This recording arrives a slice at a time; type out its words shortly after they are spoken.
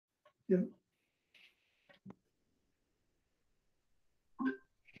Yeah.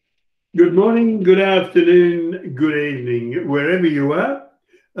 Good morning, good afternoon, good evening, wherever you are.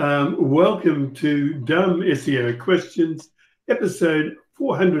 Welcome to Dumb SEO Questions, episode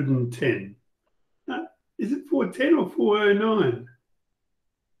 410. Is it 410 or 409?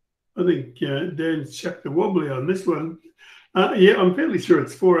 I think Dan's chucked a wobbly on this one. Yeah, I'm fairly sure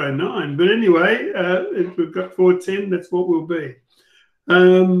it's 409. But anyway, if we've got 410, that's what we'll be.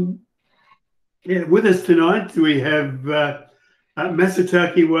 Yeah, with us tonight we have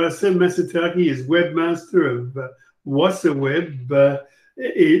Masataki Wasa. Masataki is webmaster of wasaweb.net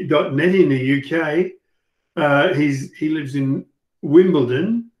in the UK. He lives in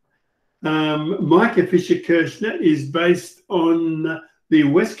Wimbledon. Micah Fisher-Kirshner is based on the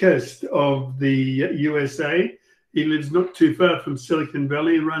west coast of the USA. He lives not too far from Silicon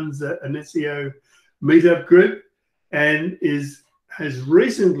Valley, runs an SEO meetup group, and has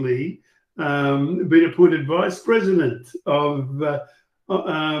recently been appointed vice president of a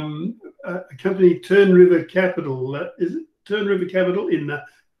company, Turn River Capital. Is it Turn River Capital in the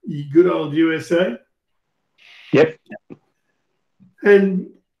good old USA? Yep.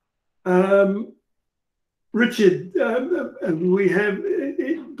 And Richard, we have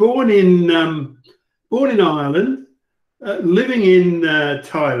born in Ireland, living in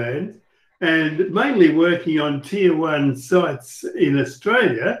Thailand, and mainly working on tier 1 sites in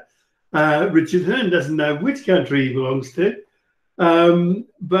Australia. Richard Hearn doesn't know which country he belongs to,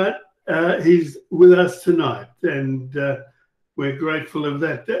 but he's with us tonight, and we're grateful of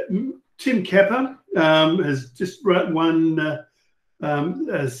that. Tim Capper has just won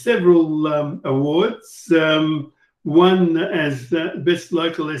several awards. One as Best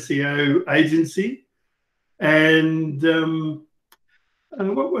Local SEO Agency, and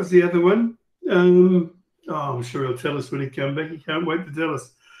what was the other one? I'm sure he'll tell us when he comes back. He can't wait to tell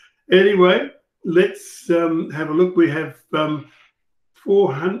us. Anyway, let's have a look. We have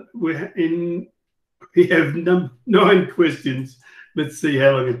 400. We have 9 questions. Let's see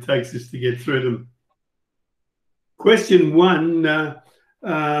how long it takes us to get through them. Question 1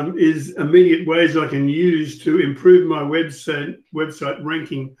 is immediate ways I can use to improve my website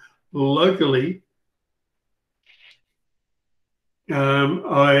ranking locally.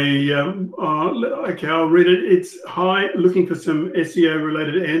 Okay, I'll read it. It's hi, looking for some SEO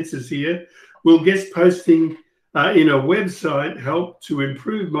related answers here. Will guest posting in a website help to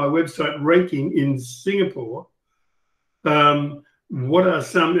improve my website ranking in Singapore? What are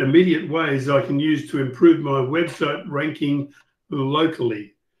some immediate ways I can use to improve my website ranking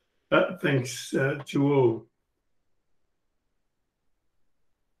locally? Thanks to all.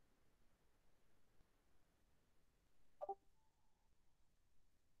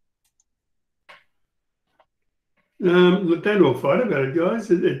 Look, don't all fight about it, guys.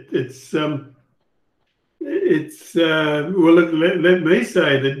 Well, let me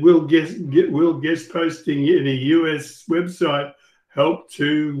say that will guest posting in a US website help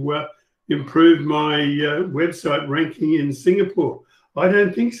to improve my website ranking in Singapore? I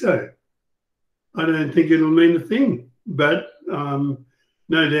don't think so. I don't think it'll mean a thing. But no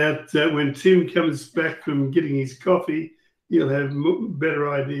doubt when Tim comes back from getting his coffee, he'll have better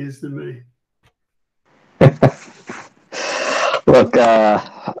ideas than me. Look,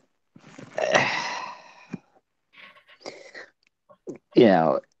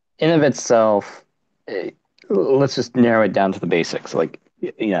 in of itself, let's just narrow it down to the basics. Like,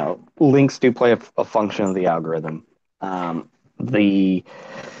 links do play a function of the algorithm. The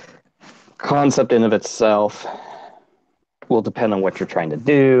concept in of itself will depend on what you're trying to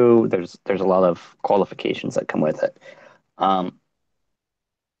do. There's a lot of qualifications that come with it.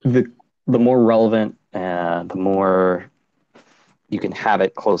 The more relevant, the more you can have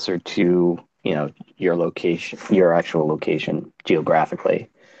it closer to your location, your actual location geographically,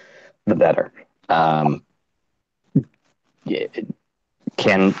 the better. Can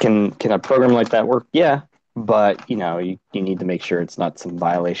a program like that work? Yeah, but you need to make sure it's not some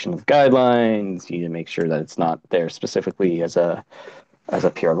violation of guidelines. You need to make sure that it's not there specifically as a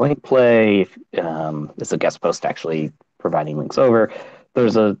pure link play. Is a guest post actually providing links over?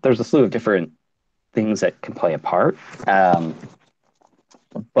 There's a slew of different things that can play a part.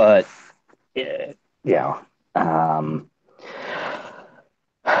 But it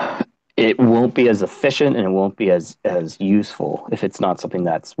won't be as efficient and it won't be as useful if it's not something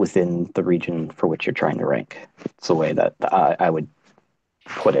that's within the region for which you're trying to rank. It's the way that I would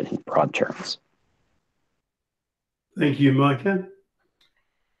put it in broad terms. Thank you, Micah.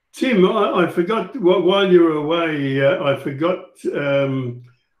 Tim, I forgot, while you were away, I forgot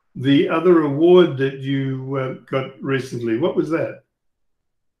the other award that you got recently. What was that?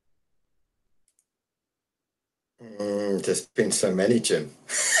 There's been so many, Jim.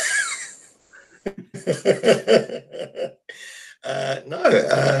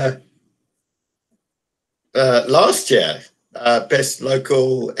 Last year, best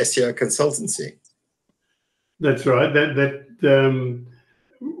local SEO consultancy. That's right. That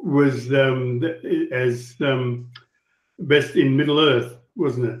was as best in Middle Earth,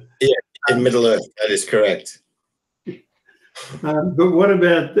 wasn't it? Yeah, in Middle Earth. That is correct. But what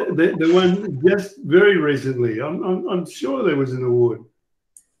about the one just very recently? I'm sure there was an award.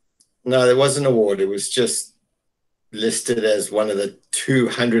 No, there was an award. It was just listed as one of the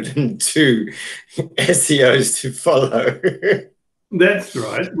 202 SEOs to follow. That's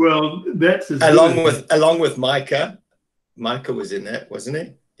right. Well, that's as along with Micah. Micah was in that, wasn't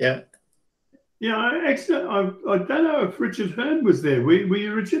he? Yeah. Yeah, I don't know if Richard Hearn was there. Were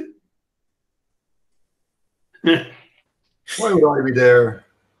you, Richard? Why would I be there?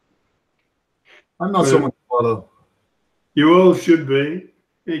 I'm not someone to follow. You all should be,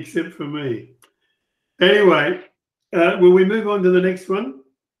 except for me. Anyway, will we move on to the next one?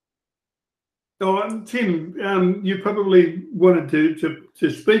 Oh, Tim, you probably wanted to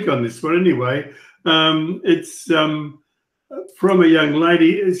speak on this one anyway. It's from a young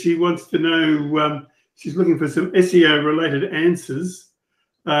lady. She wants to know, she's looking for some SEO related answers.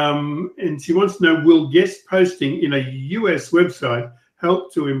 And she wants to know, will guest posting in a US website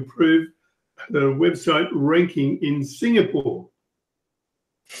help to improve the website ranking in Singapore?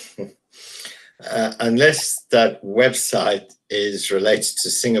 Unless that website is related to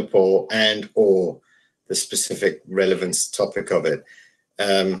Singapore and or the specific relevance topic of it.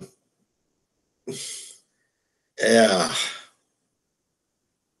 Yeah,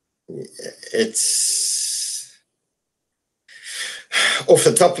 it's off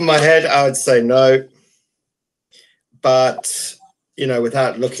the top of my head, I would say no, but you know,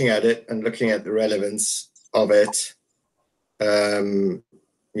 without looking at it and looking at the relevance of it,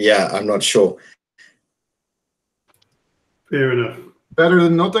 yeah, I'm not sure. Fair enough. Better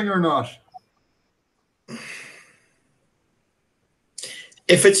than nothing or not?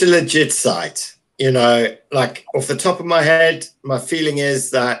 If it's a legit site, you know, like off the top of my head, my feeling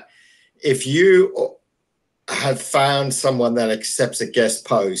is that if you have found someone that accepts a guest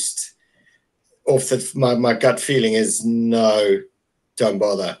post, my gut feeling is no, don't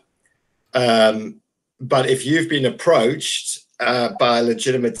bother. But if you've been approached by a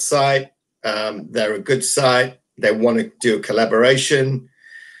legitimate site, they're a good site, they want to do a collaboration,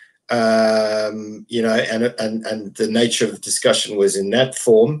 you know, and the nature of the discussion was in that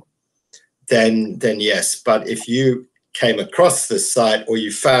form, then yes. But if you came across this site or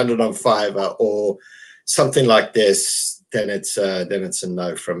you found it on Fiverr or something like this, then it's a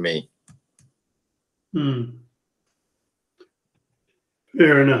no from me.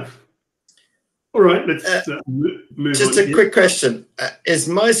 Fair enough. All right, let's move on. Just a quick question. Is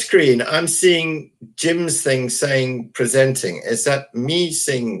my screen, I'm seeing Jim's thing saying presenting. Is that me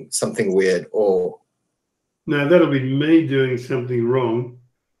seeing something weird or? No, that'll be me doing something wrong.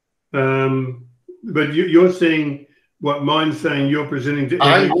 But you're seeing what mine's saying you're presenting to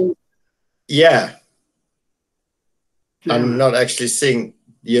everyone? Yeah. I'm not actually seeing,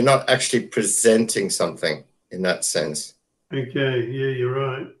 you're not actually presenting something in that sense. Okay, yeah, you're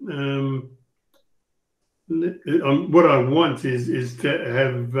right. What I want is to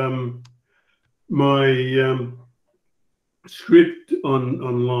have my script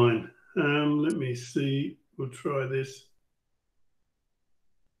online. Let me see. We'll try this.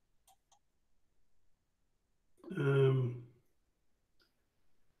 Your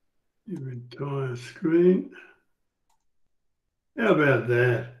entire screen. How about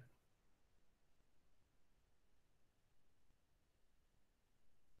that?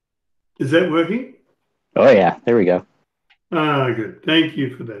 Is that working? Oh, yeah. There we go. Ah, good. Thank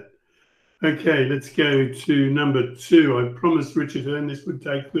you for that. Okay, let's go to number 2. I promised Richard Hearn this would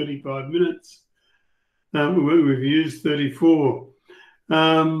take 35 minutes. We've used 34.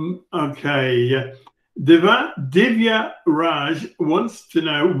 Okay. Divya Raj wants to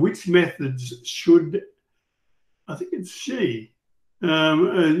know which methods should, I think it's she,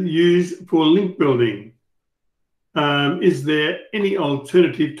 use for link building. Is there any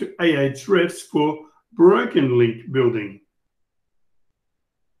alternative to Ahrefs for broken link building?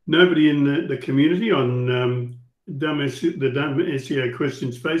 Nobody in the community on the Dumb SEO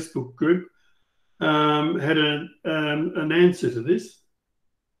Questions Facebook group had an answer to this.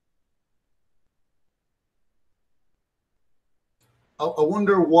 I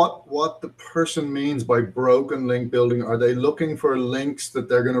wonder what the person means by broken link building. Are they looking for links that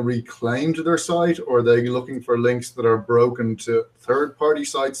they're going to reclaim to their site, or are they looking for links that are broken to third-party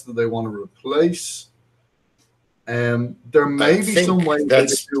sites that they want to replace? There may be think some way they could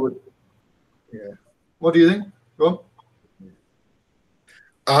that's do it. Yeah. What do you think? Go on.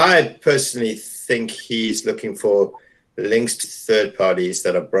 I personally think he's looking for links to third parties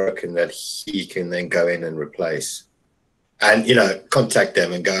that are broken that he can then go in and replace, and contact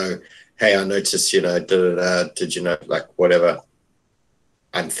them and go, hey, I noticed, did you know, like, whatever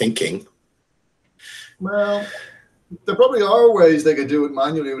I'm thinking. Well, there probably are ways they could do it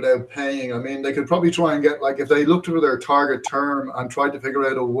manually without paying. I mean, they could probably try and get, like, if they looked for their target term and tried to figure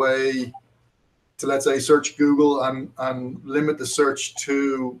out a way to, let's say, search Google and limit the search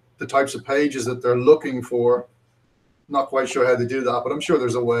to the types of pages that they're looking for. Not quite sure how they do that, but I'm sure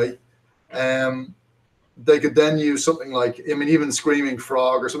there's a way. They could then use something like, I mean, even Screaming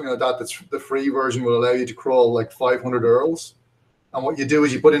Frog or something like that, that's the free version, will allow you to crawl like 500 URLs. And what you do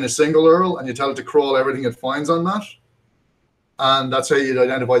is you put in a single URL and you tell it to crawl everything it finds on that. And that's how you'd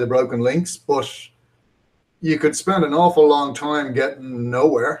identify the broken links. But you could spend an awful long time getting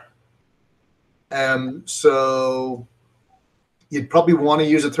nowhere. So you'd probably want to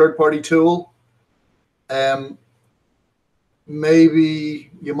use a third-party tool.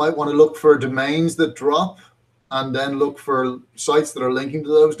 Maybe you might want to look for domains that drop and then look for sites that are linking to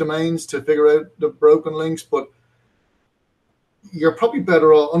those domains to figure out the broken links. But you're probably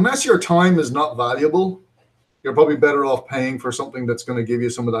better off, unless your time is not valuable, you're probably better off paying for something that's going to give you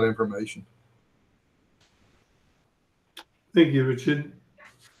some of that information. Thank you, Richard.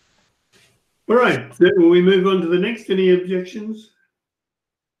 All right, so will we move on to the next? Any objections?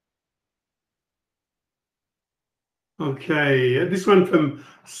 Okay, this one from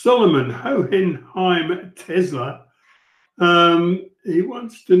Solomon Hohenheim Tesla. He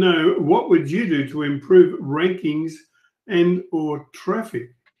wants to know, what would you do to improve rankings and or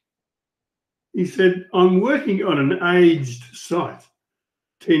traffic? He said, I'm working on an aged site,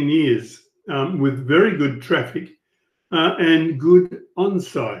 10 years, with very good traffic and good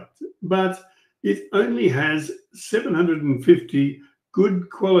on-site, but it only has 750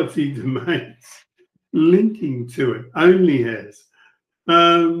 good quality domains linking to it, only has.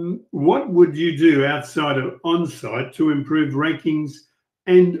 What would you do outside of on-site to improve rankings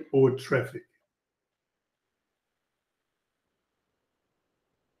and or traffic?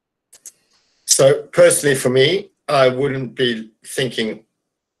 So personally, for me, I wouldn't be thinking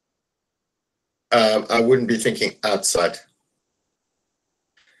outside.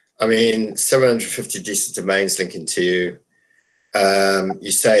 I mean, 750 decent domains linking to you.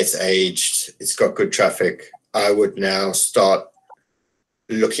 You say it's aged, it's got good traffic. I would now start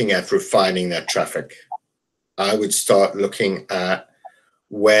looking at refining that traffic. I would start looking at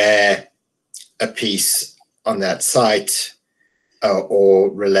where a piece on that site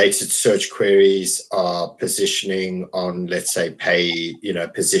or related search queries are positioning on, let's say,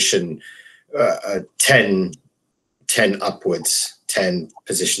 position 10 upwards, 10,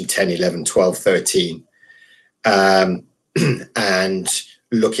 position 10, 11, 12, 13. And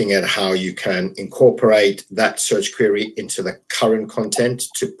looking at how you can incorporate that search query into the current content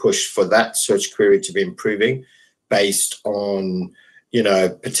to push for that search query to be improving based on,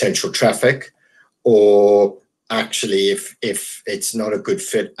 potential traffic, or actually if it's not a good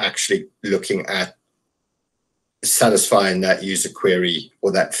fit, actually looking at satisfying that user query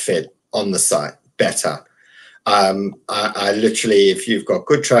or that fit on the site better. I literally, if you've got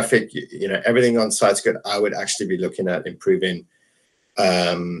good traffic, everything on site's good, I would actually be looking at improving,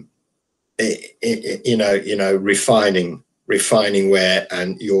 refining where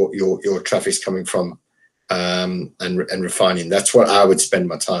and your traffic's coming from, and refining. That's what I would spend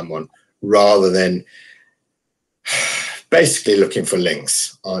my time on, rather than basically looking for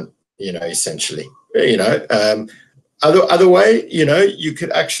links on, essentially, Other way, you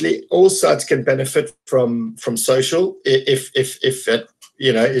could actually, all sites can benefit from social if it,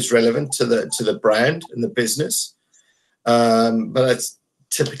 is relevant to the brand and the business. But that's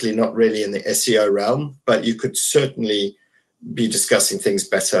typically not really in the SEO realm, but you could certainly be discussing things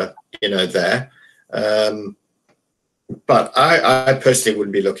better, there. But I personally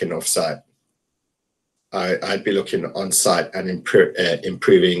wouldn't be looking off-site. I'd be looking on-site and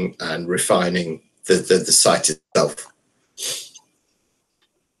improving and refining the site itself.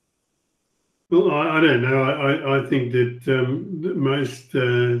 Well, I don't know. I think that most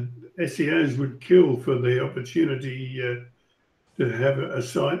SEOs would kill for the opportunity to have a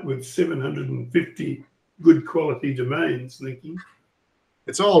site with 750 good quality domains linking.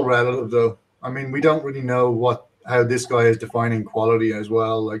 It's all relative, though. I mean, we don't really know how this guy is defining quality as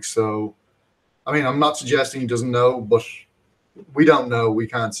well. Like, so, I mean, I'm not suggesting he doesn't know, but we don't know. We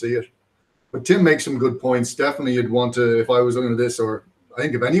can't see it. But Tim makes some good points. Definitely, you'd want to, if I was looking at this, or I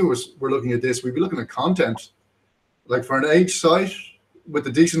think if any of us were looking at this, we'd be looking at content. Like for an H site with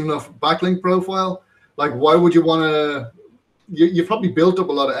a decent enough backlink profile, like why would you want to? You've probably built up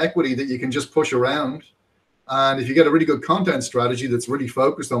a lot of equity that you can just push around. And if you get a really good content strategy that's really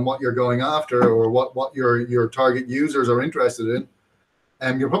focused on what you're going after or what your target users are interested in,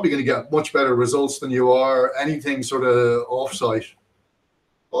 you're probably going to get much better results than you are anything sort of offsite.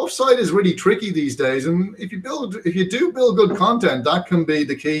 Offsite is really tricky these days, and if you do build good content, that can be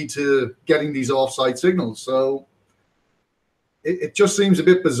the key to getting these offsite signals. So it just seems a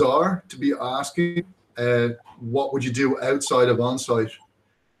bit bizarre to be asking what would you do outside of onsite.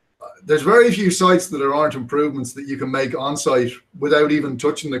 There's very few sites that there aren't improvements that you can make on site without even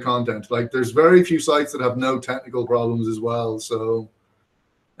touching the content. Like there's very few sites that have no technical problems as well. So,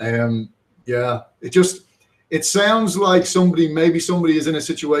 yeah, it sounds like maybe somebody is in a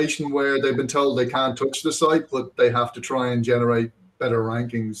situation where they've been told they can't touch the site, but they have to try and generate better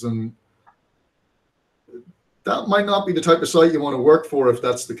rankings. And that might not be the type of site you want to work for if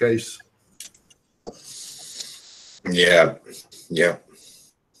that's the case. Yeah. Yeah.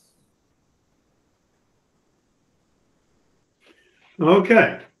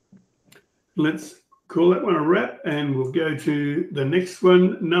 Okay, let's call that one a wrap, and we'll go to the next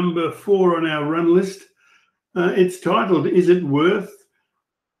one, number 4 on our run list. It's titled, "Is it worth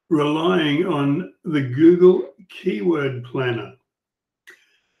relying on the Google Keyword Planner?"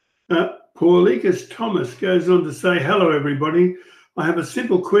 Paulikas Thomas goes on to say, "Hello, everybody. I have a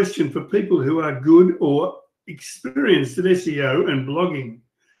simple question for people who are good or experienced at SEO and blogging.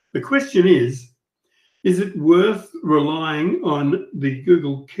 The question is it worth relying on the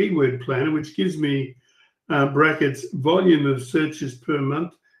Google Keyword Planner, which gives me brackets volume of searches per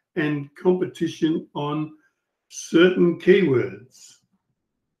month and competition on certain keywords?"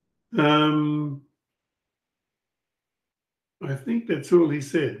 I think that's all he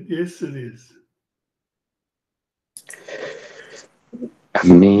said. Yes, it is. I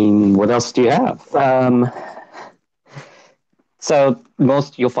mean, what else do you have? So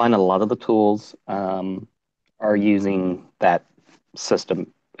you'll find a lot of the tools are using that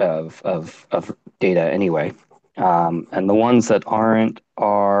system of data anyway. And the ones that aren't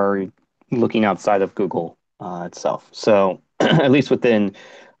are looking outside of Google itself. So at least within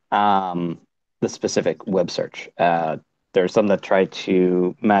the specific web search, there are some that try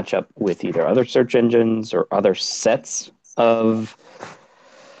to match up with either other search engines or other sets of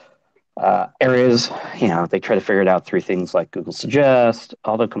areas. They try to figure it out through things like Google Suggest,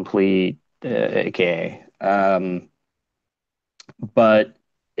 autocomplete, aka. But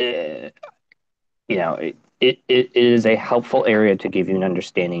it is a helpful area to give you an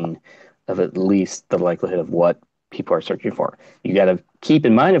understanding of at least the likelihood of what people are searching for. You got to keep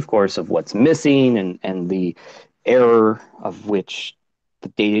in mind, of course, of what's missing and the error of which the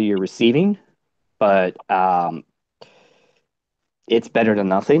data you're receiving, but it's better than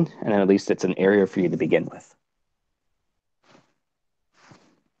nothing, and at least it's an area for you to begin with.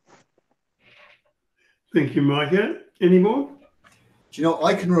 Thank you, Micah. Any more?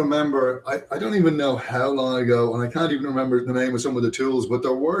 I can remember, I don't even know how long ago, and I can't even remember the name of some of the tools, but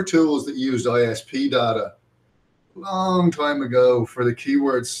there were tools that used ISP data a long time ago for the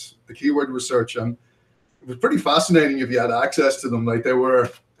keywords, the keyword research. And it was pretty fascinating if you had access to them, like they were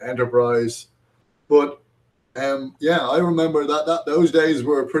enterprise. But yeah, I remember that those days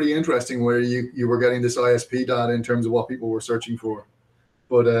were pretty interesting where you were getting this ISP data in terms of what people were searching for.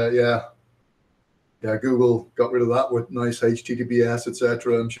 But yeah, Google got rid of that with nice HTTPS,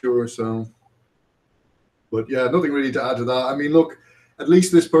 etc. I'm sure. So, but yeah, nothing really to add to that. I mean, look, at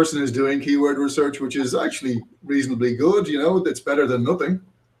least this person is doing keyword research, which is actually reasonably good. It's better than nothing.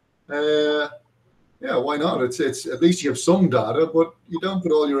 Yeah, why not? It's at least you have some data, but you don't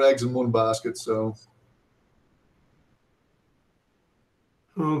put all your eggs in one basket. So,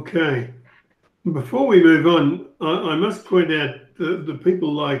 okay. Before we move on, I must point out the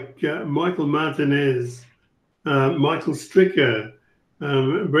people like Michael Martinez, Michael Stricker,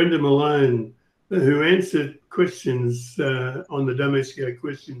 Brenda Malone, who answered questions on the SEO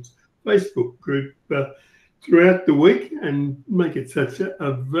Questions Facebook group throughout the week and make it such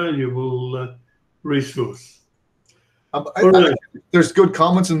a valuable resource. There's good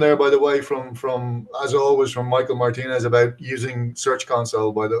comments in there, by the way, from as always from Michael Martinez about using Search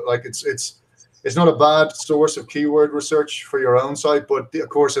Console. It's not a bad source of keyword research for your own site, but of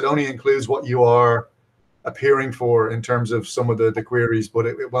course it only includes what you are appearing for in terms of some of the queries, but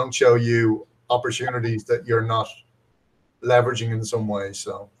it won't show you opportunities that you're not leveraging in some way.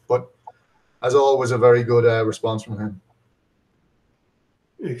 So, but as always, a very good response from him.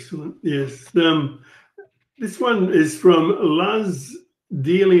 Excellent. Yes. This one is from Las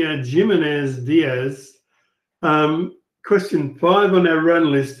Delia Jimenez Diaz. Question 5 on our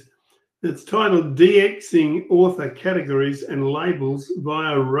run list. It's titled DXing author categories and labels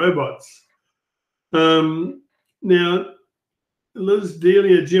via robots. Now, Liz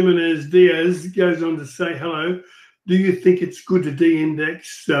Delia Jimenez Diaz goes on to say, hello, do you think it's good to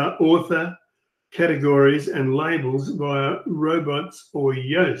de-index author categories and labels via robots or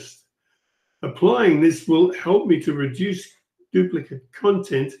Yoast? Applying this will help me to reduce duplicate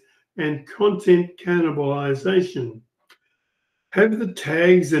content and content cannibalization. Have the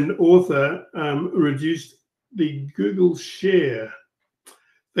tags and author reduced the Google share?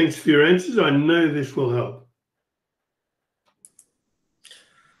 Thanks for your answers. I know this will help.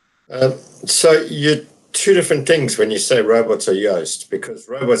 So you're two different things when you say robots or Yoast, because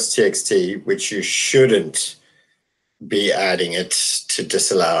robots TXT, which you shouldn't be adding it to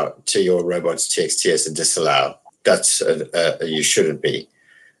disallow to your robots TXT as a disallow. That's you shouldn't be.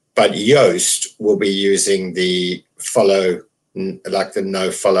 But Yoast will be using the follow, like the no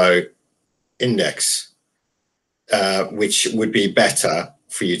follow index, which would be better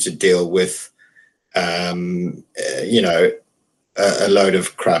for you to deal with, you know, a load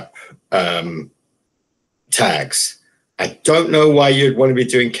of crap tags. I don't know why you'd want to be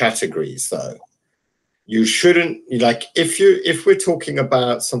doing categories though. You shouldn't, like, if we're talking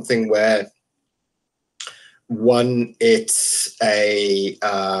about something where one, it's a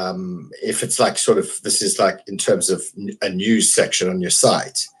if it's like sort of, this is like in terms of a news section on your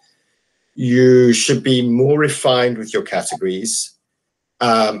site, you should be more refined with your categories,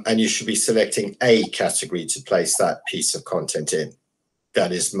 and you should be selecting a category to place that piece of content in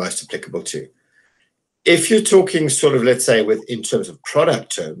that is most applicable to. If you're talking sort of, let's say, in terms of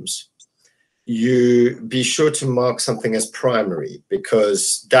product terms, you be sure to mark something as primary,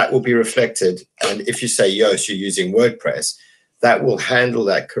 because that will be reflected. And if you say, Yoast, you're using WordPress, that will handle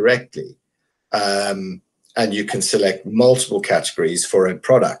that correctly. And you can select multiple categories for a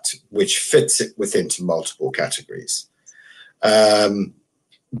product, which fits it within multiple categories.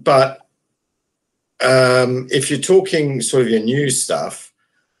 But if you're talking sort of your news stuff,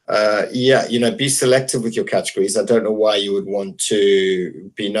 yeah, you know, be selective with your categories. I don't know why you would want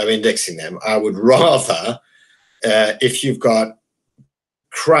to be no indexing them. I would rather, if you've got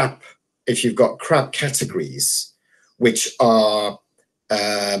crap categories, which are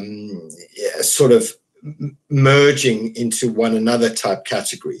sort of merging into one another type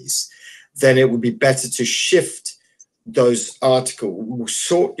categories, then it would be better to shift those articles,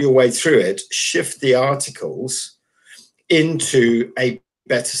 sort your way through it, shift the articles into a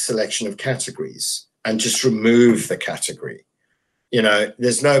better selection of categories and just remove the category. You know,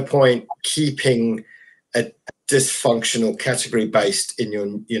 there's no point keeping a dysfunctional category based in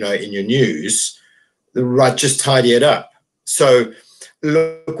your, you know, in your news, right? Just tidy it up. So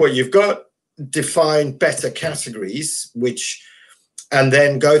look what you've got, define better categories, which, and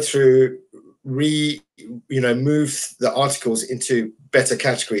then go through, move the articles into better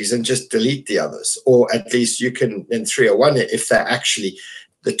categories and just delete the others. Or at least you can, in 301, if they're actually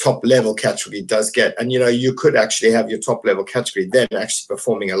the top level category does get, and, you know, you could actually have your top level category then actually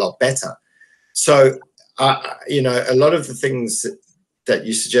performing a lot better. So, you know, a lot of the things that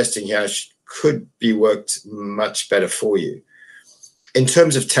you're suggesting here could be worked much better for you. In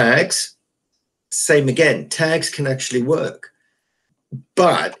terms of tags, same again, tags can actually work.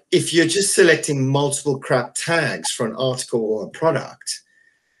 But if you're just selecting multiple crap tags for an article or a product,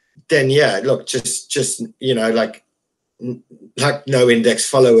 then yeah, look, just you know, like no index,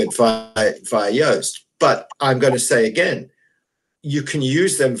 follow it via Yoast. But I'm going to say again, you can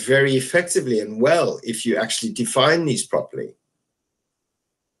use them very effectively and well if you actually define these properly.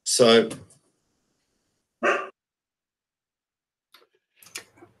 So,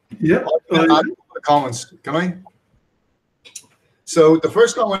 yeah, comments. Can I? So the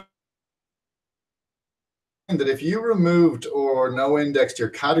first comment, that if you removed or no indexed your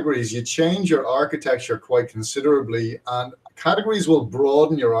categories, you change your architecture quite considerably, and categories will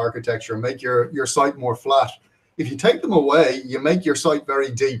broaden your architecture, make your site more flat. If you take them away, you make your site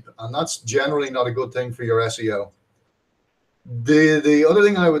very deep, and that's generally not a good thing for your SEO. The other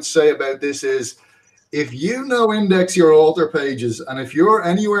thing I would say about this is, if you no index your author pages, and if you're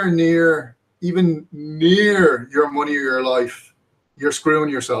anywhere near, even near your money or your life, you're screwing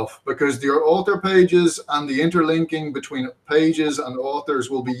yourself, because your author pages and the interlinking between pages and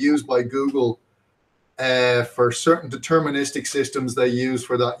authors will be used by Google for certain deterministic systems they use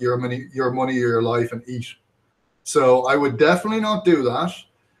for that your money or your life and eat. So I would definitely not do that.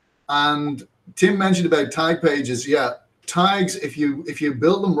 And Tim mentioned about tag pages. Yeah, tags, if you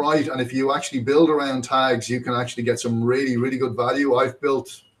build them right, and if you actually build around tags, you can actually get some really, really good value. I've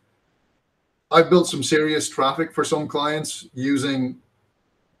built I've built some serious traffic for some clients using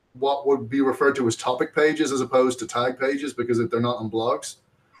what would be referred to as topic pages as opposed to tag pages, because they're not on blogs.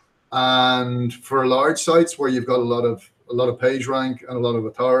 And for large sites where you've got a lot of page rank and a lot of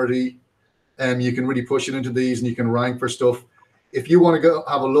authority, you can really push it into these, and you can rank for stuff. If you want to go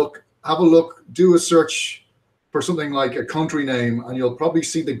have a look, do a search for something like a country name, and you'll probably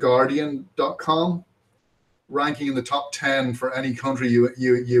see the Guardian.com ranking in the top 10 for any country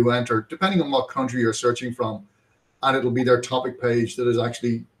you enter, depending on what country you're searching from. And it'll be their topic page that is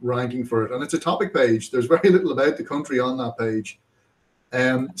actually ranking for it. And it's a topic page. There's very little about the country on that page.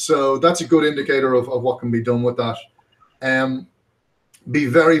 So that's a good indicator of what can be done with that. Be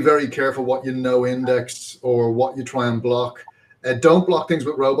very, very careful what you no index or what you try and block. Don't block things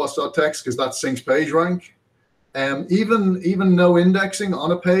with robots.txt, because that sinks page rank. Even no indexing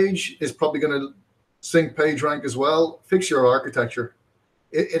on a page is probably going to sink page rank as well. Fix your architecture.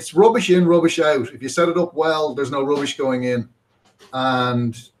 It's rubbish in, rubbish out. If you set it up well, there's no rubbish going in.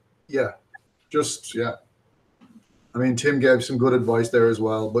 And yeah. I mean, Tim gave some good advice there as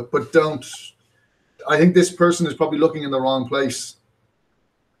well, but don't. I think this person is probably looking in the wrong place.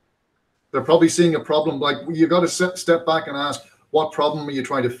 They're probably seeing a problem. Like, you got to step back and ask, what problem are you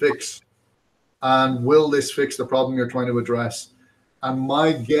trying to fix? And will this fix the problem you're trying to address? And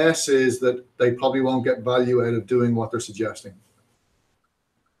my guess is that they probably won't get value out of doing what they're suggesting.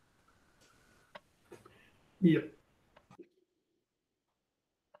 Yep.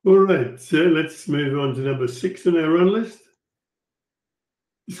 All right, so let's move on to number 6 on our run list.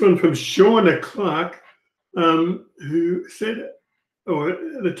 This one from Shauna Clark, who said, or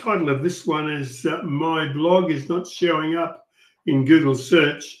the title of this one is My Blog is Not Showing Up in Google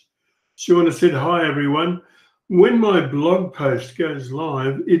Search. Shauna said, hi, everyone. When my blog post goes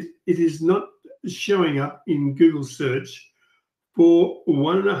live, it is not showing up in Google Search for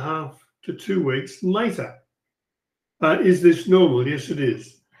 1.5 to 2 weeks later. Is this normal? Yes, it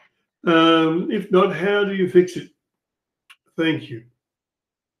is. If not, how do you fix it? Thank you.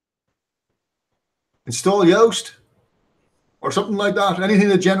 Install Yoast or something like that. Anything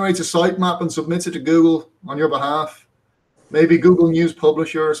that generates a sitemap and submits it to Google on your behalf. Maybe Google News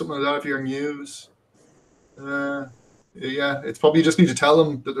Publisher or something like that if you're news. Yeah, it's probably you just need to tell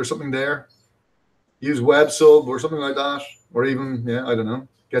them that there's something there. Use WebSub or something like that. Or even, I don't know,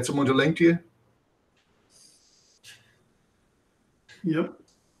 get someone to link to you. Yep.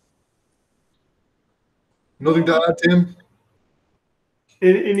 Nothing to add, Tim?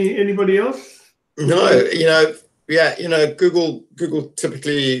 Anybody else? No, Google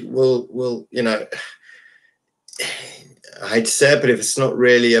typically will, I hate to say it, but if it's not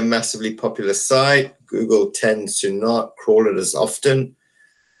really a massively popular site, Google tends to not crawl it as often.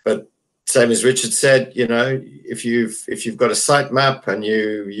 But same as Richard said, if you've got a sitemap and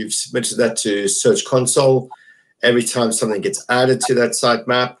you've submitted that to Search Console, every time something gets added to that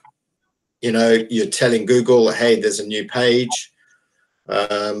sitemap, you're telling Google, hey, there's a new page.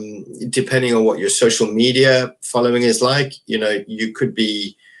 Depending on what your social media following is like, you could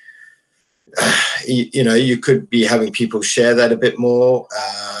be, you could be having people share that a bit more.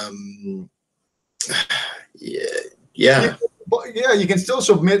 Yeah. You can still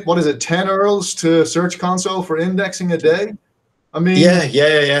submit, 10 URLs to Search Console for indexing a day. I mean,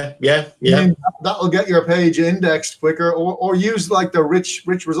 yeah. I mean, that'll get your page indexed quicker, or use like the rich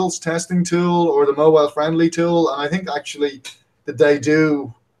results testing tool or the mobile friendly tool. And I think actually that they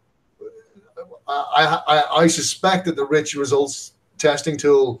do. I suspect that the rich results testing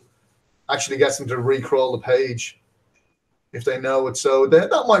tool actually gets them to recrawl the page if they know it. So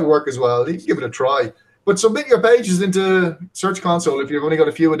that might work as well. You can give it a try. But submit your pages into Search Console if you've only got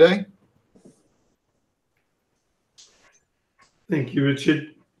a few a day. Thank you,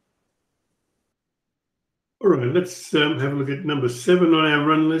 Richard. All right, let's have a look at number 7 on our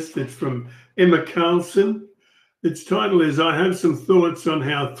run list. It's from Emma Carlson. Its title is, I have some thoughts on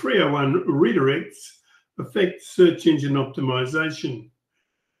how 301 redirects affect search engine optimization.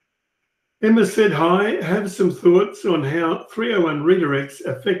 Emma said, hi, have some thoughts on how 301 redirects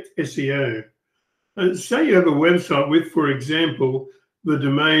affect SEO. Say you have a website with, for example, the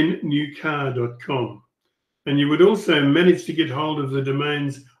domain newcar.com, and you would also manage to get hold of the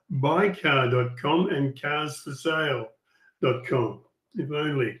domains buycar.com and carsforsale.com, if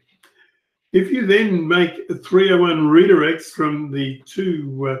only. If you then make 301 redirects from the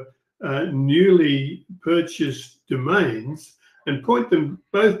two newly purchased domains and point them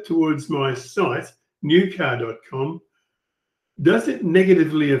both towards my site, newcar.com, does it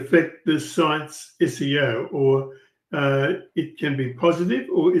negatively affect the site's SEO, or it can be positive,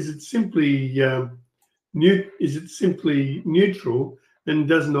 or is it simply neutral and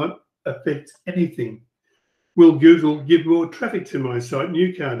does not affect anything? Will Google give more traffic to my site,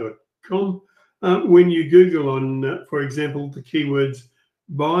 newcar.com, when you Google on, for example, the keywords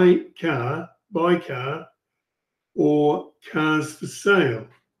buy car, or cars for sale?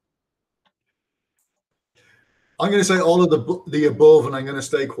 I'm going to say all of the above, and I'm going to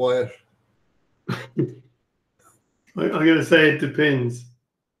stay quiet. I'm going to say it depends.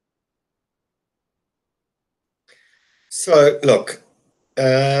 So look,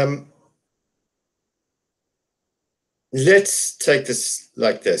 let's take this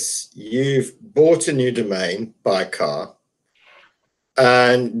like this. You've bought a new domain, buy car,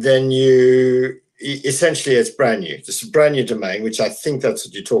 and then essentially it's brand new. It's a brand new domain, which I think that's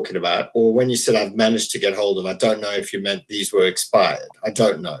what you're talking about. Or when you said I've managed to get hold of, I don't know if you meant these were expired. I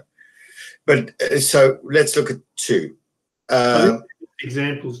don't know. But so let's look at two.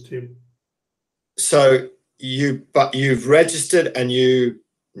 Examples, Tim. So you've registered and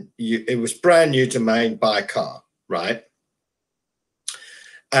it was brand new domain, buy car, right?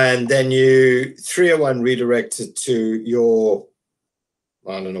 And then you 301 redirected to your,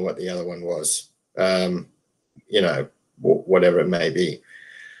 I don't know what the other one was, whatever it may be.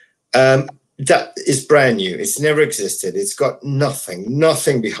 That is brand new. It's never existed. It's got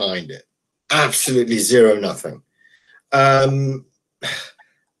nothing behind it. Absolutely zero, nothing.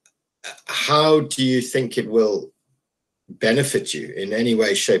 How do you think it will benefit you in any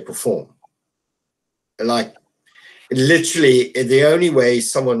way, shape, or form? Like, literally, the only way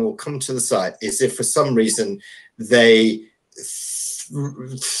someone will come to the site is if for some reason they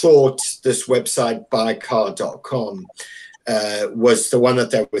thought this website buycar.com was the one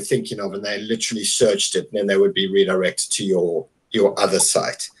that they were thinking of, and they literally searched it, and then they would be redirected to your other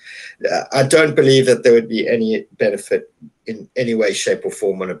site. I don't believe that there would be any benefit in any way, shape, or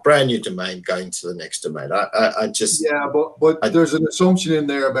form on a brand new domain going to the next domain. I just but there's an assumption in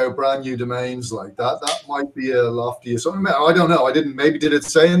there about brand new domains like that. That might be a lofty assumption. I don't know. Did it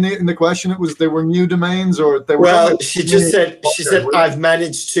say in the question they were new domains, or they were? Well, she said I've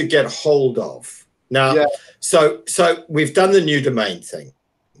managed to get hold of. Now, yeah. So we've done the new domain thing.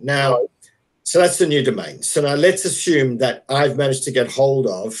 Now, right. So that's the new domain. So now let's assume that I've managed to get hold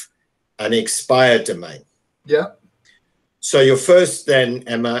of an expired domain. Yeah. So your first then,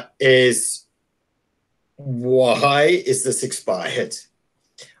 Emma, is why is this expired?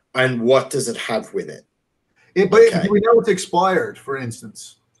 And what does it have with it? But we know it's expired, for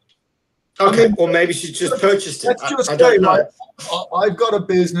instance. Okay, or maybe she just purchased it. I don't know. I've got a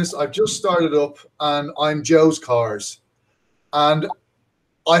business. I've just started up, and I'm Joe's Cars. And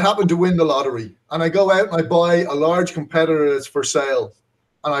I happen to win the lottery. And I go out and I buy a large competitor that's for sale.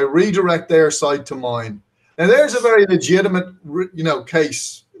 And I redirect their site to mine. Now, there's a very legitimate,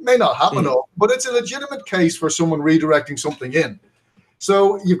 case. It may not happen, but it's a legitimate case for someone redirecting something in.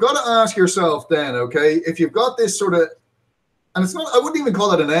 So you've got to ask yourself then, okay, if you've got this sort of, and it's not, I wouldn't even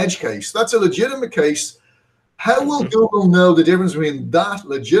call it an edge case. That's a legitimate case. How will Google know the difference between that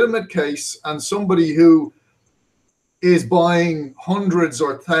legitimate case and somebody who is buying hundreds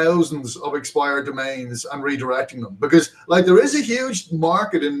or thousands of expired domains and redirecting them? Because there is a huge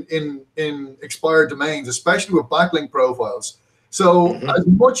market in expired domains, especially with backlink profiles. So as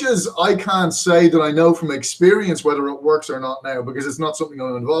much as I can't say that I know from experience whether it works or not now, because it's not something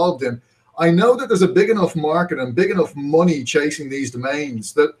I'm involved in, I know that there's a big enough market and big enough money chasing these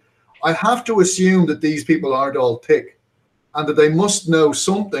domains that I have to assume that these people aren't all tick, and that they must know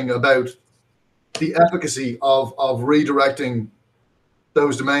something about the efficacy of redirecting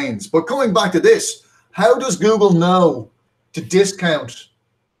those domains. But coming back to this, how does Google know to discount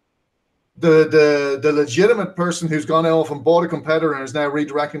the legitimate person who's gone off and bought a competitor and is now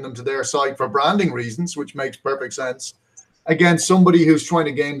redirecting them to their site for branding reasons, which makes perfect sense, against somebody who's trying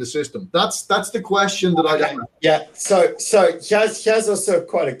to game the system? That's the question that I don't know. Yeah. So here's also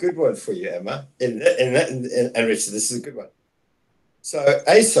quite a good one for you, Emma. And Richard, this is a good one. So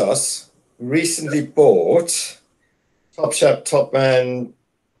ASOS recently bought Topshop, Topman,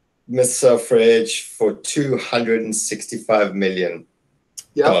 Miss Selfridge for $265 million.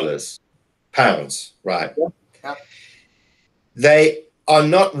 Pounds, right? Yeah. They are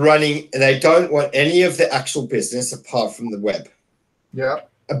not running, they don't want any of the actual business apart from the web. Yeah.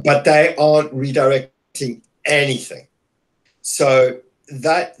 But they aren't redirecting anything. So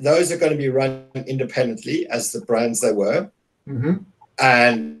those are going to be run independently as the brands they were.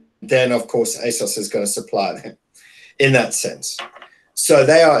 And then, of course, ASOS is going to supply them in that sense. So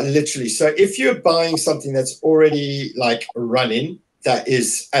they are literally, so if you're buying something that's already running, that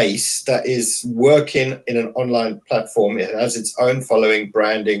is ACE, that is working in an online platform, it has its own following,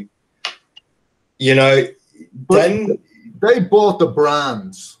 branding, then they bought the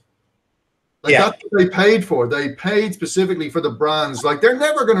brands. Like that's what they paid for. They paid specifically for the brands. Like they're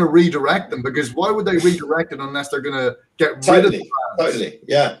never going to redirect them, because why would they redirect it unless they're going to get rid of the brands? Totally,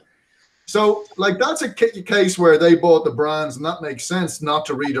 yeah. So like that's a case where they bought the brands, and that makes sense not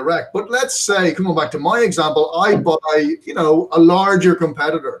to redirect. But let's say, coming back to my example, I buy, you know, a larger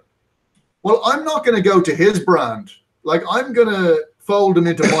competitor. Well, I'm not going to go to his brand. Like I'm going to fold him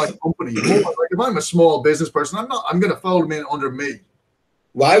into my company. More like if I'm a small business person, I'm going to fold him in under me.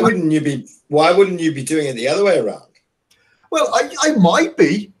 Why wouldn't you be doing it the other way around? Well, I might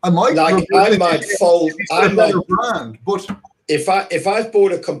be. I might. Like I might fold. I might brand, but if I've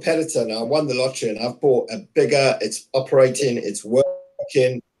bought a competitor now, I won the lottery, and I've bought a bigger. It's operating. It's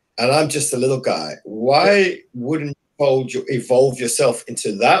working, and I'm just a little guy. Why wouldn't you evolve yourself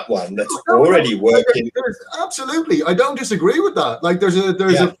into that one that's already working? Absolutely, I don't disagree with that. Like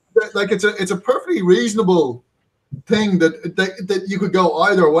it's a perfectly reasonable thing that you could go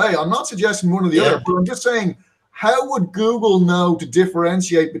either way. I'm not suggesting one or the other, but I'm just saying, how would Google know to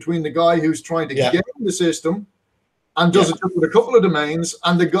differentiate between the guy who's trying to game the system and does it just with a couple of domains,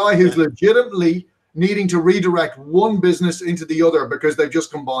 and the guy who's legitimately needing to redirect one business into the other because they've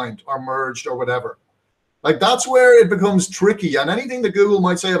just combined or merged or whatever? Like that's where it becomes tricky. And anything that Google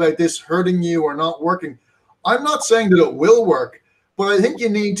might say about this hurting you or not working, I'm not saying that it will work. But I think you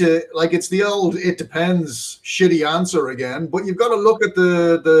need to, like, it's the old "it depends" shitty answer again. But you've got to look at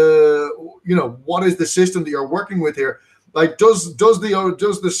the you know, what is the system that you're working with here? Like, does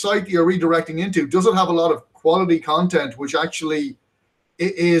the site that you're redirecting into, does it have a lot of quality content which actually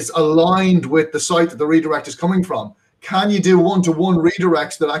is aligned with the site that the redirect is coming from? Can you do one-to-one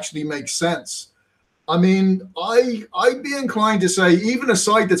redirects that actually make sense? I mean, I'd be inclined to say even a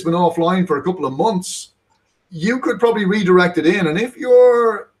site that's been offline for a couple of months, you could probably redirect it in. And if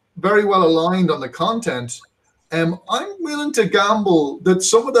you're very well aligned on the content, I'm willing to gamble that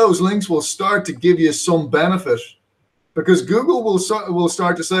some of those links will start to give you some benefit, because Google will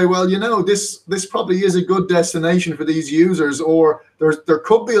start to say, well, you know, this probably is a good destination for these users, or there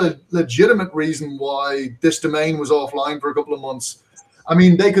could be a legitimate reason why this domain was offline for a couple of months. I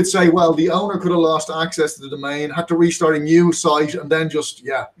mean, they could say, well, the owner could have lost access to the domain, had to restart a new site, and then just,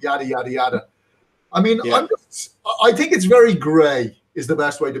 yada, yada, yada. I mean, I think it's very gray is the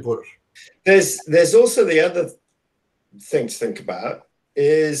best way to put it. There's also the other thing to think about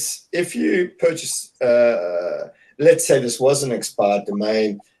is if you purchase, let's say this was an expired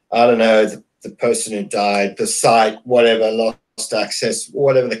domain, I don't know, the person who died, the site, whatever, lost access,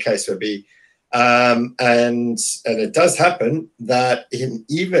 whatever the case may be. And it does happen that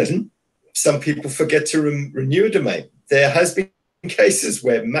even some people forget to renew a domain. There has been cases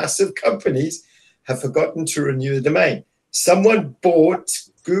where massive companies have forgotten to renew the domain. Someone bought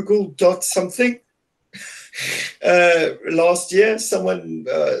Google something last year. Someone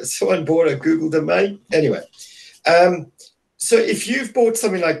bought a Google domain. Anyway, so if you've bought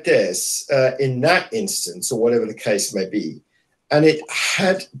something like this in that instance, or whatever the case may be, and it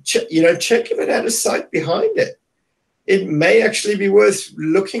had, check if it had a site behind it. It may actually be worth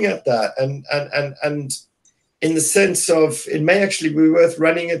looking at that, and in the sense of it may actually be worth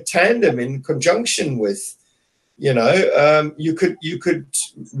running a tandem in conjunction with, you could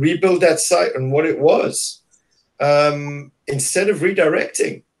rebuild that site on what it was, instead of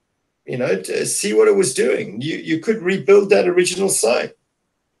redirecting, to see what it was doing. You could rebuild that original site.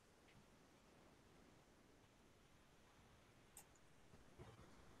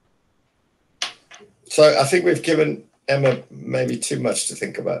 So I think we've given Emma maybe too much to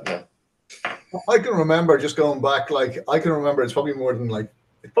think about now. I can remember, just going back, it's probably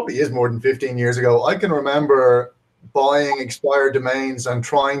it probably is more than 15 years ago. I can remember buying expired domains and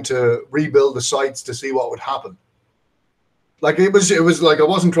trying to rebuild the sites to see what would happen. Like it was like I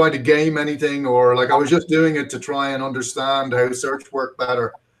wasn't trying to game anything, or like I was just doing it to try and understand how search worked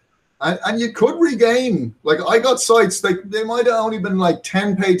better. And you could regain, like I got sites, they might have only been like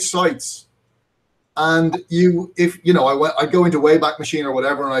 10-page sites. And I'd go into Wayback Machine or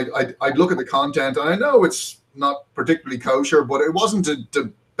whatever, and I'd look at the content, and I know it's not particularly kosher, but it wasn't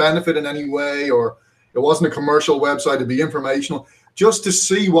to benefit in any way, or it wasn't a commercial website to be informational, just to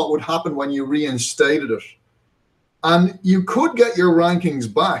see what would happen when you reinstated it. And you could get your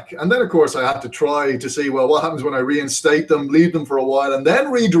rankings back. And then, of course, I had to try to see, well, what happens when I reinstate them, leave them for a while, and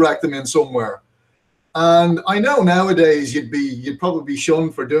then redirect them in somewhere. And I know nowadays you'd probably be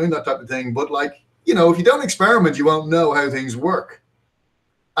shunned for doing that type of thing, but like, if you don't experiment, you won't know how things work.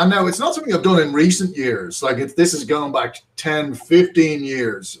 And now it's not something I've done in recent years. Like this is going back 10, 15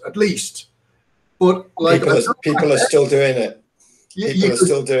 years at least. But like people are still doing it. People are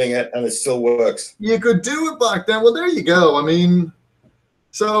still doing it, and it still works. You could do it back then. Well, there you go. I mean,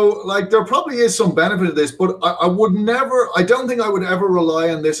 So, like, there probably is some benefit to this, but I would never. I don't think I would ever rely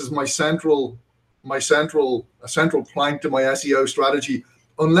on this as a central plank to my SEO strategy,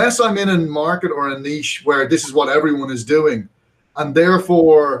 unless I'm in a market or a niche where this is what everyone is doing, and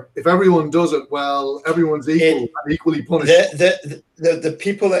therefore, if everyone does it well, everyone's equal and equally punished. The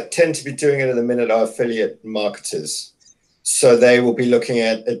people that tend to be doing it at the minute are affiliate marketers, so they will be looking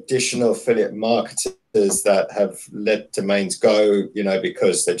at additional affiliate marketers that have let domains go,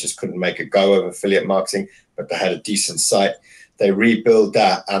 because they just couldn't make a go of affiliate marketing, but they had a decent site. They rebuild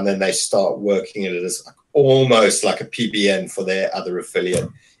that, and then they start working it as almost like a PBN for their other affiliate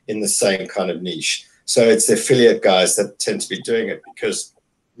in the same kind of niche. So it's the affiliate guys that tend to be doing it, because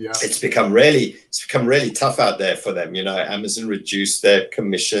it's become really tough out there for them. Amazon reduced their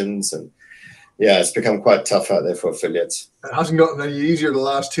commissions, and it's become quite tough out there for affiliates. It hasn't gotten any easier the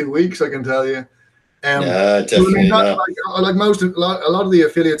last 2 weeks, I can tell you. Definitely not. A lot of the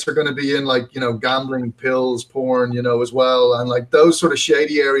affiliates are going to be in gambling, pills, porn, as well, and like those sort of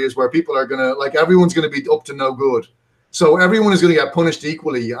shady areas where people are going to everyone's going to be up to no good, so everyone is going to get punished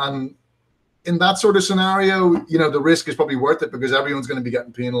equally. And in that sort of scenario, the risk is probably worth it, because everyone's going to be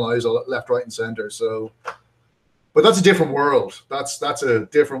getting penalized left, right, and center. So, but that's a different world. That's a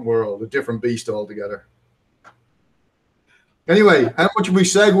different world, a different beast altogether. Anyway, how much have we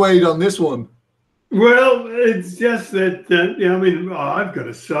segued on this one? Well, it's just that, I've got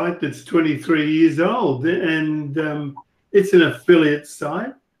a site that's 23 years old, and it's an affiliate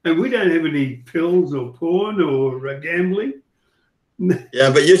site, and we don't have any pills or porn or gambling. Yeah,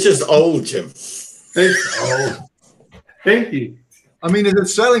 but you're just old, Jim. It's old. Thank you. I mean, is it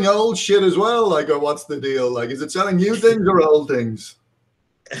selling old shit as well? Or what's the deal? Is it selling new things or old things?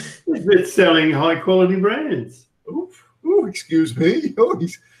 It's selling high-quality brands. Oh, excuse me. Oh,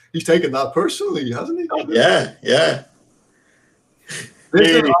 he's taken that personally, hasn't he? Yeah.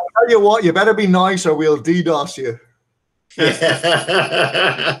 Listen, I'll tell you what, you better be nice or we'll DDoS you.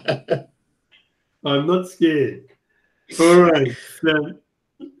 I'm not scared. All right.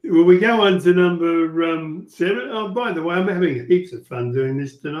 Will we go on to number 7? Oh, by the way, I'm having heaps of fun doing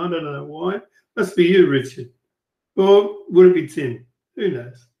this tonight. I don't know why. Must be you, Richard. Or would it be Tim? Who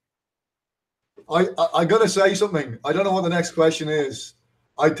knows? I got to say something. I don't know what the next question is.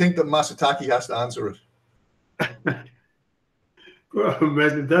 I think that Masataki has to answer it. Well,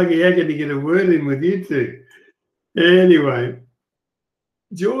 Masataki, how can you get a word in with you two? Anyway,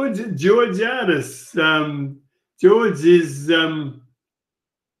 George Artis. George is, if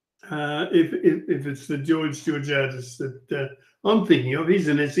it's the George Artis that I'm thinking of, he's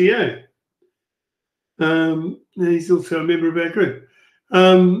an SEO. He's also a member of our group.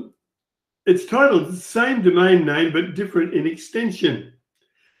 It's titled the same domain name but different in extension.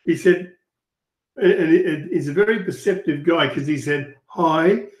 He said, and he's a very perceptive guy, because he said,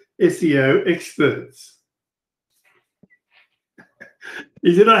 "Hi, SEO experts."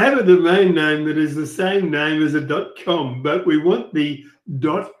 He said, "I have a domain name that is the same name as a .com, but we want the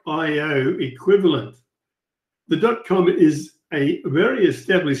 .io equivalent. The .com is a very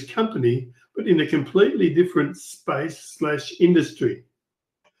established company, but in a completely different space/industry.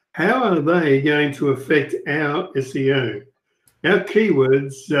 How are they going to affect our SEO? Our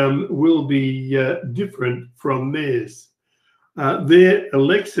keywords will be different from theirs. Their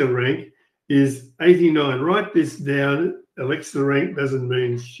Alexa rank is 89. Write this down. Alexa rank doesn't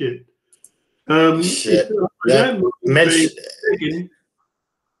mean shit." Shit.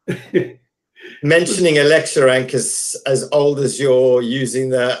 Mentioning Alexa rank is as old as you're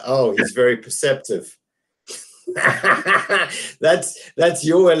using he's very perceptive. That's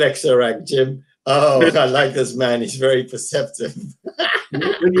your Alexa rank, Jim. Oh, I like this man. He's very perceptive.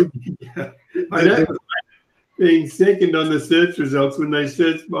 I know, being second on the search results when they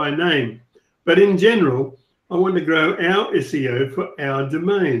search by name. But in general, I want to grow our SEO for our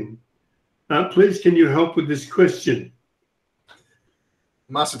domain. Please, can you help with this question?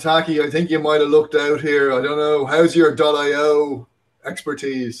 Masataki, I think you might have looked out here. I don't know. How's your .io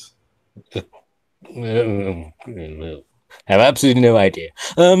expertise? I have absolutely no idea.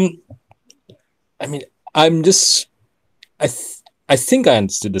 I mean, I'm just, I think I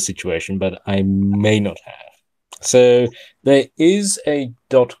understood the situation, but I may not have. So there is a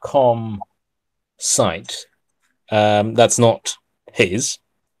 .com site that's not his,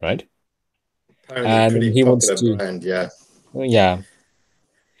 right? Apparently and he wants to brand, yeah.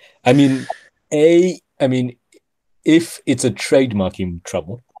 I mean, if it's a trademarking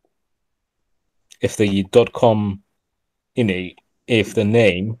trouble, if the .com, if the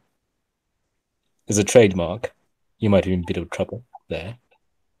name is a trademark, you might be in a bit of trouble there.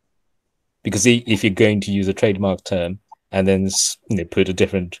 Because if you're going to use a trademark term and then put a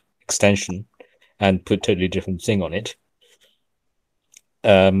different extension and put totally different thing on it,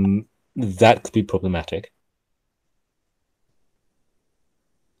 that could be problematic.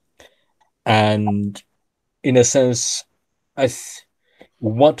 And in a sense,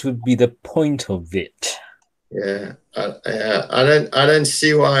 what would be the point of it? Yeah, I don't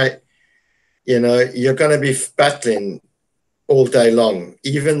see why. You're going to be battling all day long,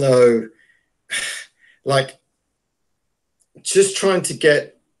 even though, like, just trying to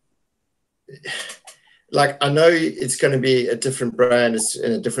get, like, I know it's going to be a different brand, it's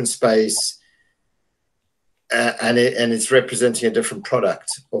in a different space, and it's representing a different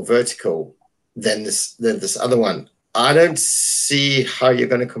product or vertical than this other one. I don't see how you're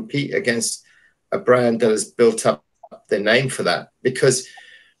going to compete against a brand that has built up their name for that, because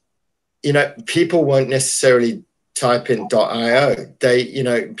people won't necessarily type in .io.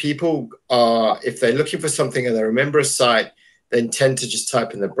 People are, if they're looking for something and they remember a site, they tend to just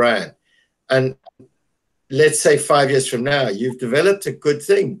type in the brand. And let's say 5 years from now, you've developed a good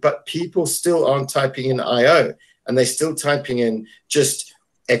thing, but people still aren't typing in IO, and they're still typing in just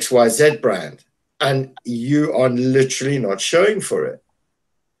XYZ brand, and you are literally not showing for it.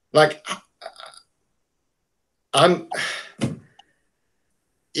 Like, how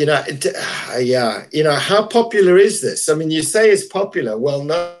popular is this? I mean, you say it's popular, well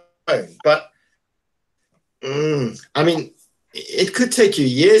known, but I mean, it could take you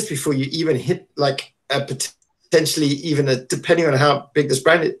years before you even hit like a potentially even depending on how big this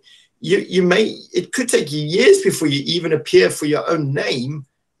brand is, it could take you years before you even appear for your own name,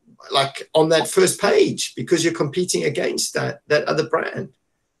 like on that first page, because you're competing against that other brand.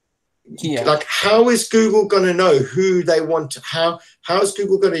 Yeah. Like, how is Google going to know who they want to, how is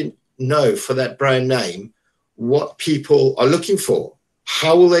Google going to know for that brand name what people are looking for?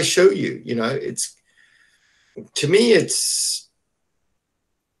 How will they show you? It's, to me, it's,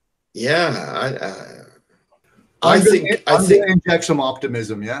 I think I'm going to inject some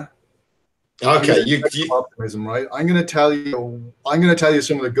optimism. Yeah. Okay. Optimism, right? I'm going to tell you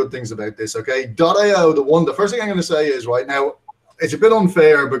some of the good things about this. Okay. .io, the first thing I'm going to say is, right now, it's a bit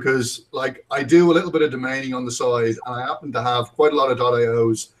unfair because, like, I do a little bit of domaining on the side, and I happen to have quite a lot of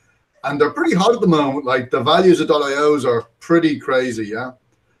 .ios, and they're pretty hot at the moment. Like, the values of .ios are pretty crazy, yeah.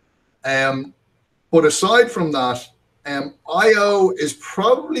 But aside from that, IO is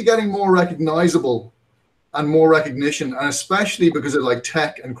probably getting more recognizable and more recognition, and especially because of like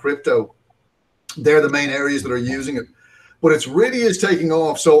tech and crypto, they're the main areas that are using it. But it's really is taking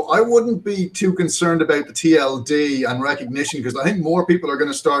off. So I wouldn't be too concerned about the TLD and recognition, because I think more people are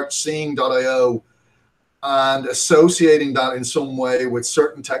going to start seeing .io and associating that in some way with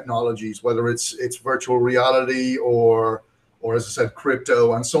certain technologies, whether it's virtual reality or as I said,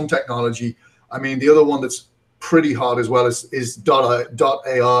 crypto and some technology. I mean, the other one that's pretty hot as well is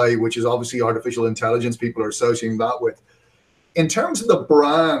 .ai, which is obviously artificial intelligence. People are associating that with. In terms of the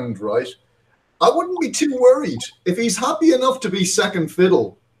brand, right? I wouldn't be too worried if he's happy enough to be second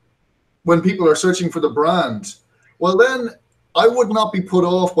fiddle when people are searching for the brand. Well, then I would not be put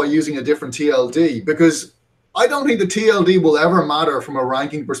off by using a different TLD, because I don't think the TLD will ever matter from a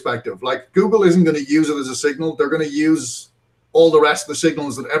ranking perspective. Like, Google isn't going to use it as a signal. They're going to use all the rest of the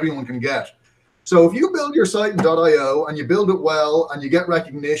signals that everyone can get. So if you build your site in .io and you build it well and you get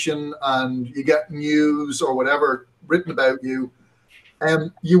recognition and you get news or whatever written about you,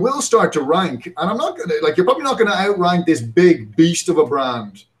 you will start to rank. And I'm not going to, like, you're probably not going to outrank this big beast of a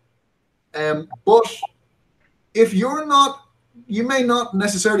brand. But if you're not, you may not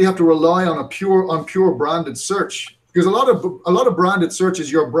necessarily have to rely on pure branded search, because a lot of branded search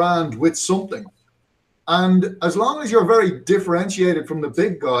is your brand with something. And as long as you're very differentiated from the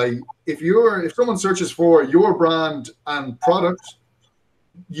big guy, if someone searches for your brand and product,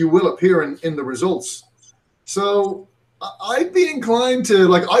 you will appear in the results. So I'd be inclined to,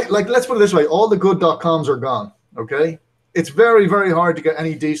 let's put it this way, all the good .coms are gone, okay? It's very, very hard to get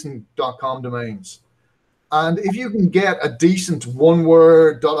any decent .com domains. And if you can get a decent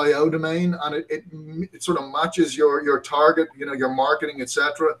one-word .io domain and it sort of matches your target, your marketing,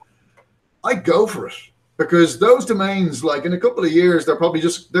 etc., I go for it, because those domains, like, in a couple of years, they're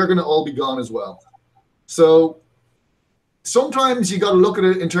going to all be gone as well. So sometimes you got to look at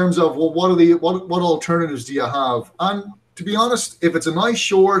it in terms of, well, what alternatives do you have? And to be honest, if it's a nice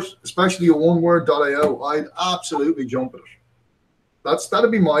short, especially a one-word .io, I'd absolutely jump at it.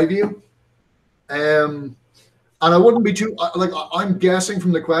 That'd be my view. And I wouldn't be too, like, I'm guessing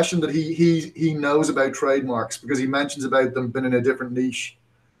from the question that he knows about trademarks, because he mentions about them being in a different niche.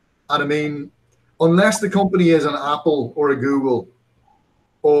 And I mean, unless the company is an Apple or a Google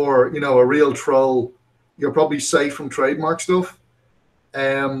or, a real troll, you're probably safe from trademark stuff.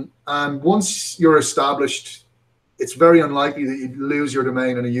 And once you're established, it's very unlikely that you'd lose your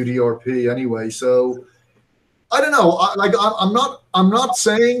domain in a UDRP anyway. So I don't know. I'm not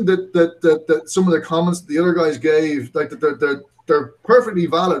saying that some of the comments the other guys gave, like they're perfectly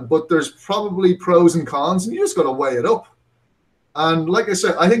valid, but there's probably pros and cons, and you just got to weigh it up. And like I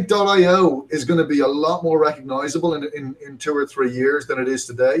said, I think .io is going to be a lot more recognizable in 2 or 3 years than it is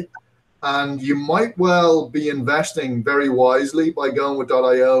today. And you might well be investing very wisely by going with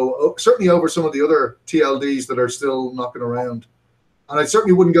 .io, certainly over some of the other TLDs that are still knocking around. And I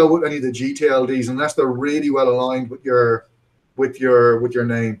certainly wouldn't go with any of the GTLDs unless they're really well aligned with your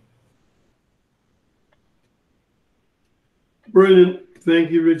name. Brilliant.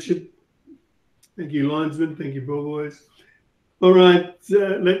 Thank you, Richard. Thank you, Linesman. Thank you, Ball Boys. All right,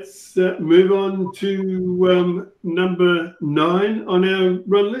 let's move on to number 9 on our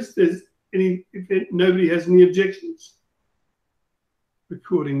run list. If nobody has any objections,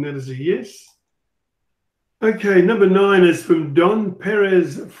 recording that as a yes. Okay, number 9 is from Don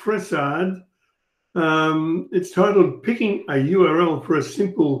Perez Fresard. It's titled "Picking a URL for a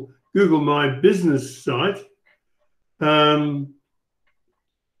Simple Google My Business Site."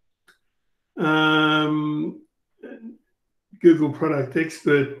 Google product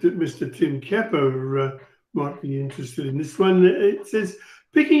expert Mr. Tim Capper might be interested in this one. It says,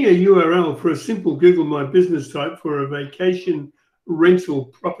 picking a URL for a simple Google My Business site for a vacation rental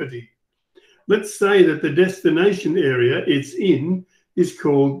property. Let's say that the destination area it's in is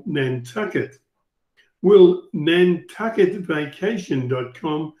called Nantucket. Will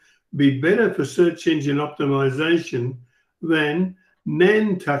nantucketvacation.com be better for search engine optimization than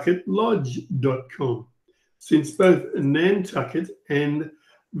nantucketlodge.com? Since both Nantucket and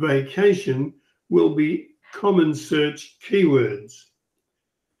vacation will be common search keywords?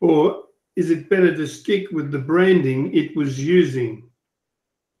 Or is it better to stick with the branding it was using?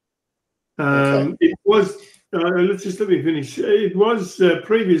 Okay. It was, let me finish. It was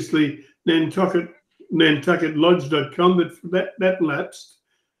previously nantucketlodge.com, but that lapsed.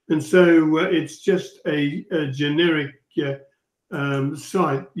 And so it's just a generic site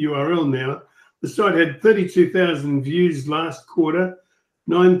URL now. The site had 32,000 views last quarter,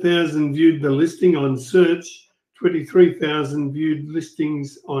 9,000 viewed the listing on search, 23,000 viewed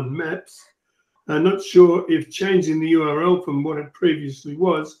listings on maps. I'm not sure if changing the URL from what it previously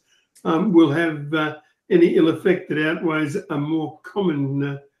was will have any ill effect that outweighs a more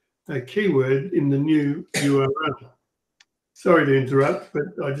common keyword in the new URL. Sorry to interrupt, but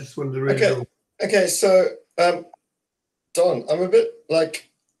I just wanted to read it all. Okay, so Don, I'm a bit like,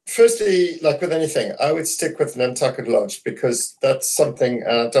 firstly, like with anything, I would stick with Nantucket Lodge because that's something,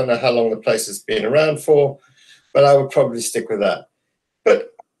 I don't know how long the place has been around for, but I would probably stick with that.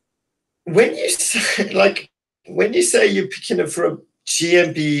 But when you say, you're picking it for a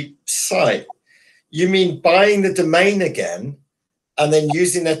GMB site, you mean buying the domain again and then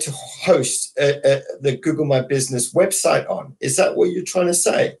using that to host the Google My Business website on? Is that what you're trying to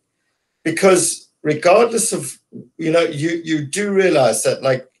say? Because regardless of, you do realize that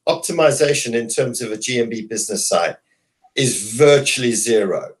like optimization in terms of a GMB business site is virtually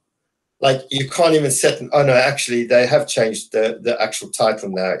zero. Like you can't even set oh no, actually they have changed the actual title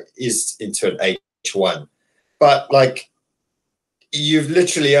now is into an H1. But like you've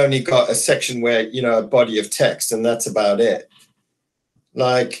literally only got a section where, a body of text and that's about it.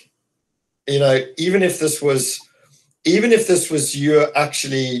 Like, even if this was you're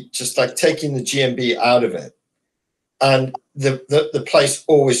actually just like taking the GMB out of it and the place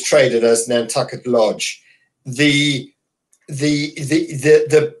always traded as Nantucket Lodge, the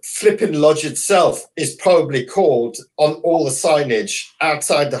flipping lodge itself is probably called, on all the signage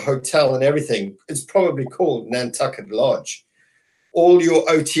outside the hotel and everything, it's probably called Nantucket Lodge. All your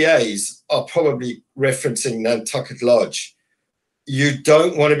OTAs are probably referencing Nantucket Lodge. You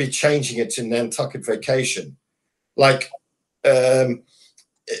don't want to be changing it to Nantucket Vacation. Like,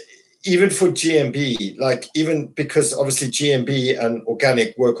 even for GMB, like even because obviously GMB and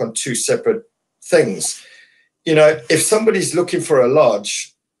organic work on two separate things. If somebody's looking for a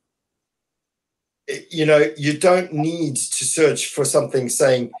lodge, you don't need to search for something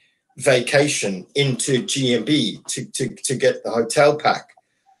saying vacation into GMB to get the hotel pack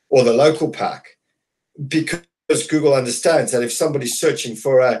or the local pack, because Google understands that if somebody's searching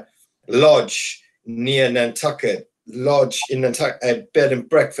for a lodge near Nantucket, lodge in Nantucket, a bed and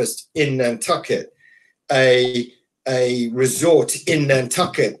breakfast in Nantucket, a resort in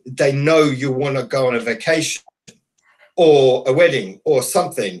Nantucket, they know you want to go on a vacation or a wedding or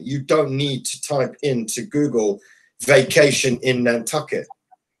something. You don't need to type into Google vacation in Nantucket.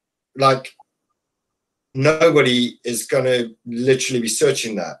 Like, nobody is going to literally be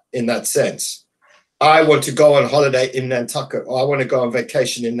searching that in that sense. I want to go on holiday in Nantucket, or I want to go on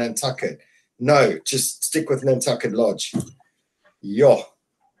vacation in Nantucket. No, just stick with Nantucket Lodge. Yo.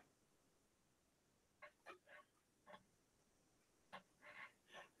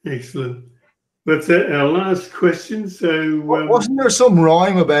 Excellent. That's our last question. So wasn't there some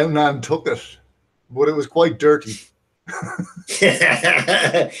rhyme about Nantucket, but it was quite dirty?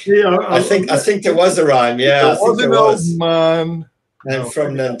 yeah, I think there was a rhyme. Yeah, I think there was. Man. And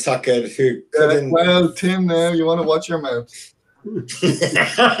from Nantucket who couldn't. Well, Tim, now you want to watch your mouth.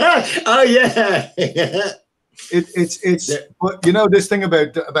 Oh yeah. It's but you know, this thing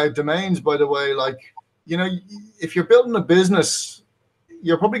about domains, by the way, like, you know, if you're building a business,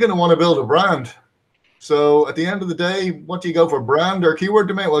 you're probably going to want to build a brand. So at the end of the day, what do you go for, brand or keyword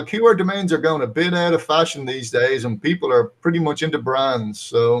domain? Well, keyword domains are going a bit out of fashion these days, and people are pretty much into brands.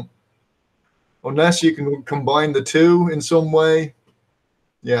 So unless you can combine the two in some way,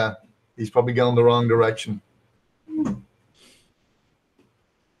 yeah, he's probably going the wrong direction.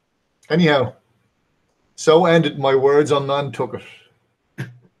 Anyhow, so ended my words on Nantucket.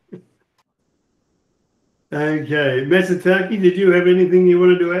 Okay, Masataki, did you have anything you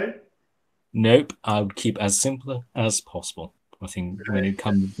wanted to add? Nope, I would keep as simple as possible. I think when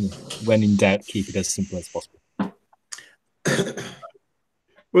in doubt, keep it as simple as possible.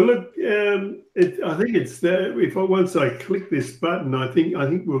 Well, look, I think it's once I click this button, I think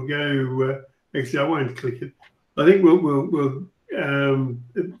we'll go. Actually, I won't click it. I think we'll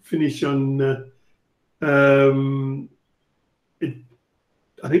finish on.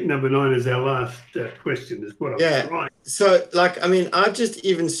 I think number 9 is our last question. Is what I'm trying. So, like, I mean, I've just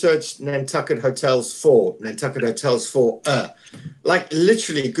even searched Nantucket hotels for. Like,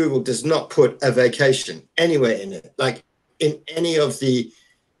 literally, Google does not put a vacation anywhere in it. Like, in any of the.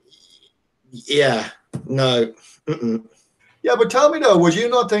 Yeah. No. Mm-mm. Yeah, but tell me though, would you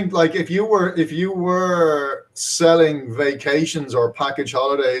not think, like, if you were selling vacations or package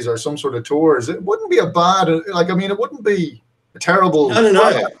holidays or some sort of tours, it wouldn't be a bad, like, I mean, it wouldn't be a terrible. No.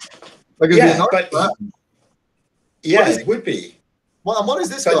 Like, Yeah, it would be. Well, and what is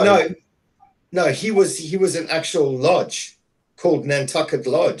this guy? No, he was an actual lodge called Nantucket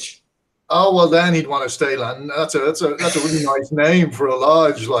Lodge. Oh, well, then he'd want to stay. That's a really nice name for a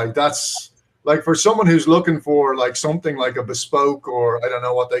lodge. Like, that's. Like, for someone who's looking for like something like a bespoke, or I don't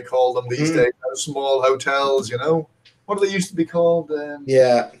know what they call them these days, small hotels, you know, what do they used to be called?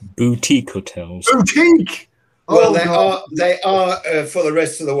 Boutique hotels. Boutique. Well, they are for the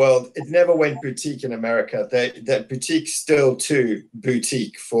rest of the world. It never went boutique in America. That boutique's still too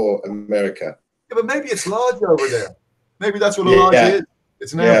boutique for America. Yeah, but maybe it's lodge over there. Maybe that's what a lodge is.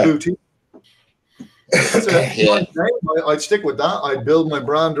 It's now boutique. That's a I'd stick with that. I'd build my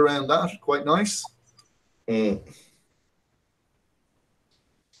brand around that. Quite nice. All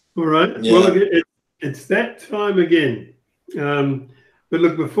right. Yeah. Well, look, it's that time again. But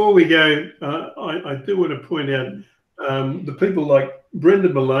look, before we go, I do want to point out the people like Brenda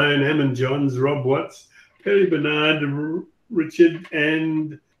Malone, Hammond Johns, Rob Watts, Perry Bernard, Richard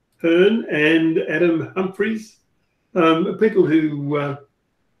and Hearn, and Adam Humphreys, people who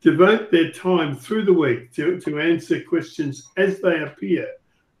devote their time through the week to answer questions as they appear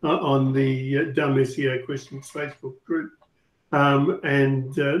on the Dumb SEO Questions Facebook group.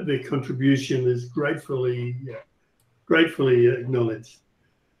 And their contribution is gratefully acknowledged.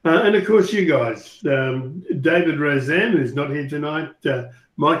 And of course, you guys, David Roseanne, who's not here tonight,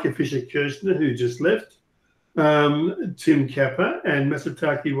 Micah Fisher-Kirshner, who just left, Tim Kappa, and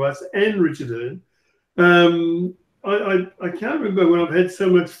Masataki Weiss, and Richard Hearn. I can't remember when I've had so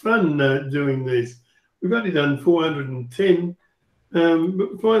much fun doing this. We've only done 410,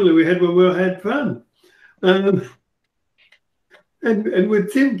 but finally we had one where I had fun. And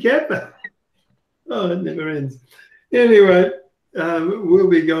with Tim Kappa, it never ends. Anyway, we'll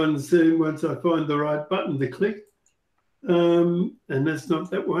be going soon once I find the right button to click. And that's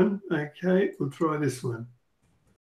not that one. Okay, we'll try this one.